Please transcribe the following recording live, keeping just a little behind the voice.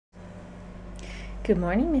Good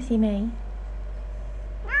morning, Missy May.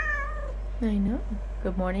 I know.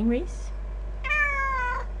 Good morning, Reese.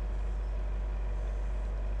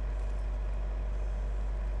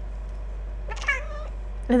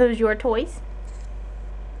 Are those your toys?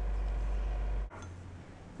 I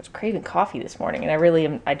was craving coffee this morning,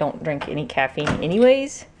 and I don't drink any caffeine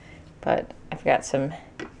anyways, but I've got some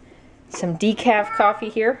decaf coffee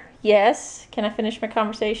here. Yes, can I finish my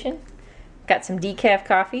conversation? Got some decaf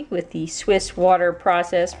coffee with the Swiss water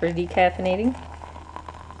process for decaffeinating.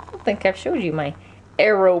 I don't think I've showed you my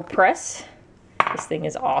Aeropress. This thing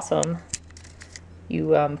is awesome. You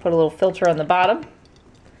put a little filter on the bottom.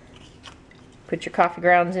 Put your coffee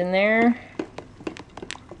grounds in there.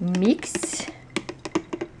 Mix.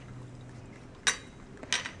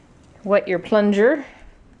 Wet your plunger.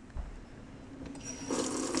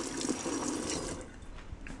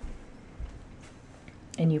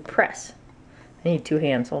 And you press. I need two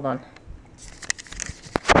hands, hold on.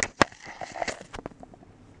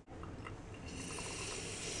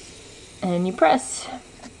 And you press.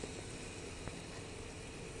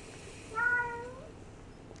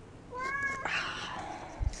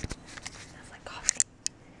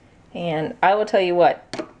 And I will tell you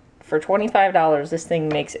what, for $25, this thing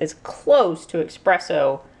makes as close to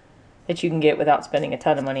espresso that you can get without spending a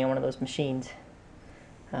ton of money on one of those machines.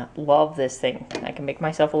 Love this thing. I can make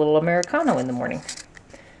myself a little Americano in the morning.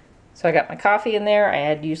 So I got my coffee in there. I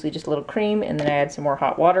add usually just a little cream, and then I add some more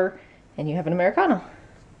hot water, and you have an Americano.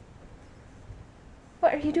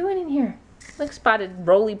 What are you doing in here? Look, Spotted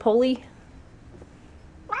roly-poly.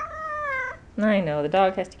 I know, the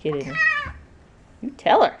dog has to get in. You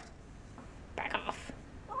tell her. Back off.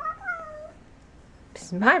 This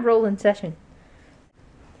is my rolling session.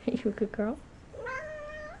 Are you a good girl?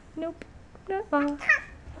 Nope. No.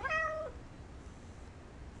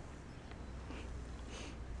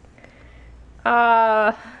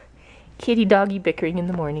 Kitty doggy bickering in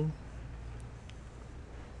the morning.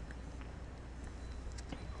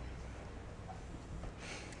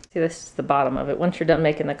 See, this is the bottom of it. Once you're done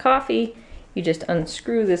making the coffee, you just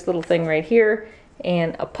unscrew this little thing right here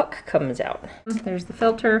and a puck comes out. There's the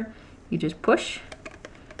filter. You just push.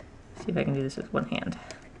 See if I can do this with one hand.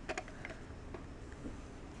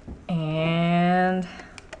 And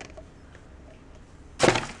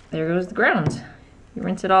there goes the grounds. You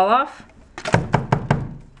rinse it all off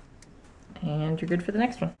and you're good for the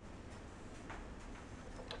next one.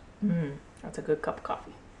 That's a good cup of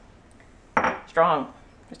coffee. Strong,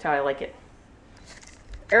 just how I like it.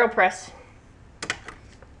 Aeropress.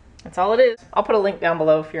 That's all it is. I'll put a link down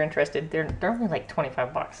below if you're interested. They're only like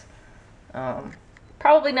 25 bucks.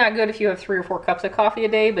 Probably not good if you have 3 or 4 cups of coffee a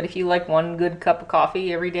day, but if you like one good cup of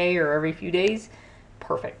coffee every day or every few days,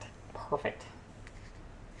 perfect. Perfect.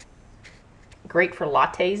 Great for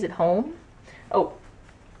lattes at home. Oh,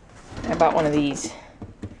 I bought one of these.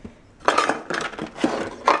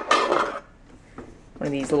 One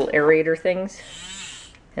of these little aerator things.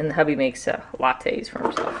 And the hubby makes lattes for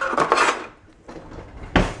himself.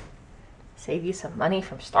 Save you some money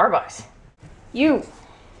from Starbucks. You!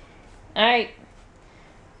 Alright.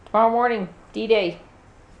 Tomorrow morning, D-Day.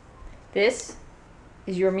 This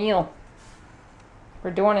is your meal.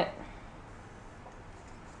 We're doing it.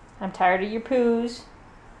 I'm tired of your poos.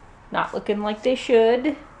 Not looking like they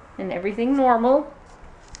should. And everything normal.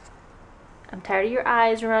 I'm tired of your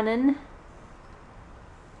eyes running.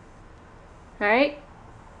 Alright?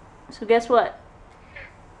 So guess what?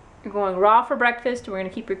 You're going raw for breakfast, and we're going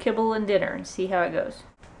to keep your kibble and dinner and see how it goes.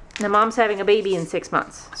 Now, Mom's having a baby in 6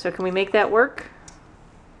 months. So can we make that work?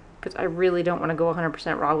 Because I really don't want to go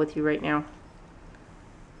 100% raw with you right now.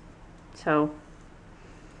 So,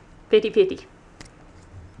 50-50.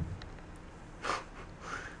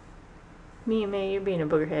 Me and May, you're being a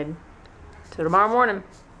boogerhead. So tomorrow morning,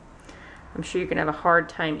 I'm sure you're going to have a hard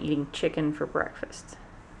time eating chicken for breakfast.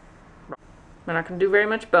 We're not going to do very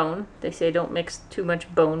much bone. They say don't mix too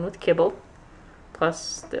much bone with kibble.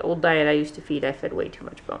 Plus, the old diet I used to feed, I fed way too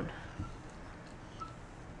much bone.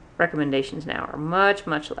 Recommendations now are much,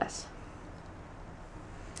 much less.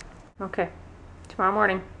 Okay, tomorrow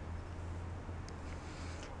morning.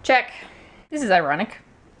 Check. This is ironic.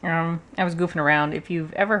 I was goofing around. If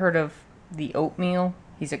you've ever heard of the oatmeal,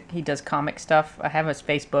 he does comic stuff. I have his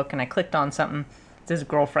Facebook, and I clicked on something. It's his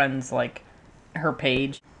girlfriend's, like, her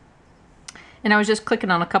page. And I was just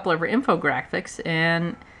clicking on a couple of her infographics,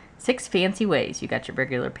 and 6 fancy ways. You got your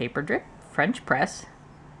regular paper drip, French press,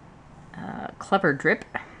 clever drip,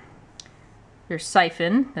 your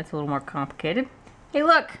siphon, that's a little more complicated. Hey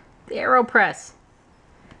look, the Aeropress.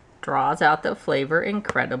 Draws out the flavor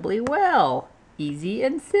incredibly well. Easy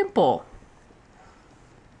and simple.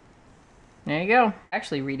 There you go.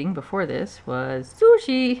 Actually, reading before this was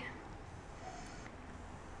sushi.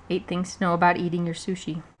 8 things to know about eating your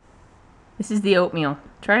sushi. This is the oatmeal.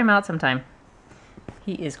 Try him out sometime.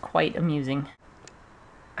 He is quite amusing.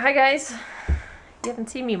 Hi guys. You haven't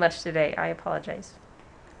seen me much today. I apologize.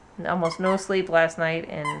 Almost no sleep last night,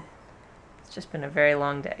 and it's just been a very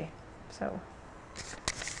long day. So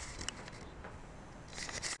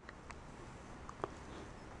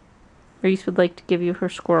Reese would like to give you her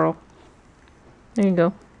squirrel. There you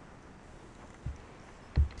go.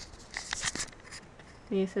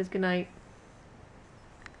 Mia says goodnight.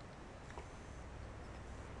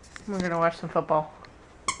 We're gonna watch some football.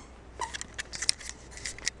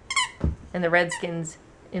 And the Redskins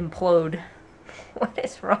implode. What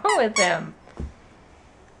is wrong with them?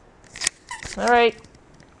 Alright.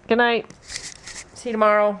 Good night. See you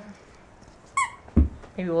tomorrow.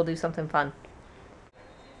 Maybe we'll do something fun.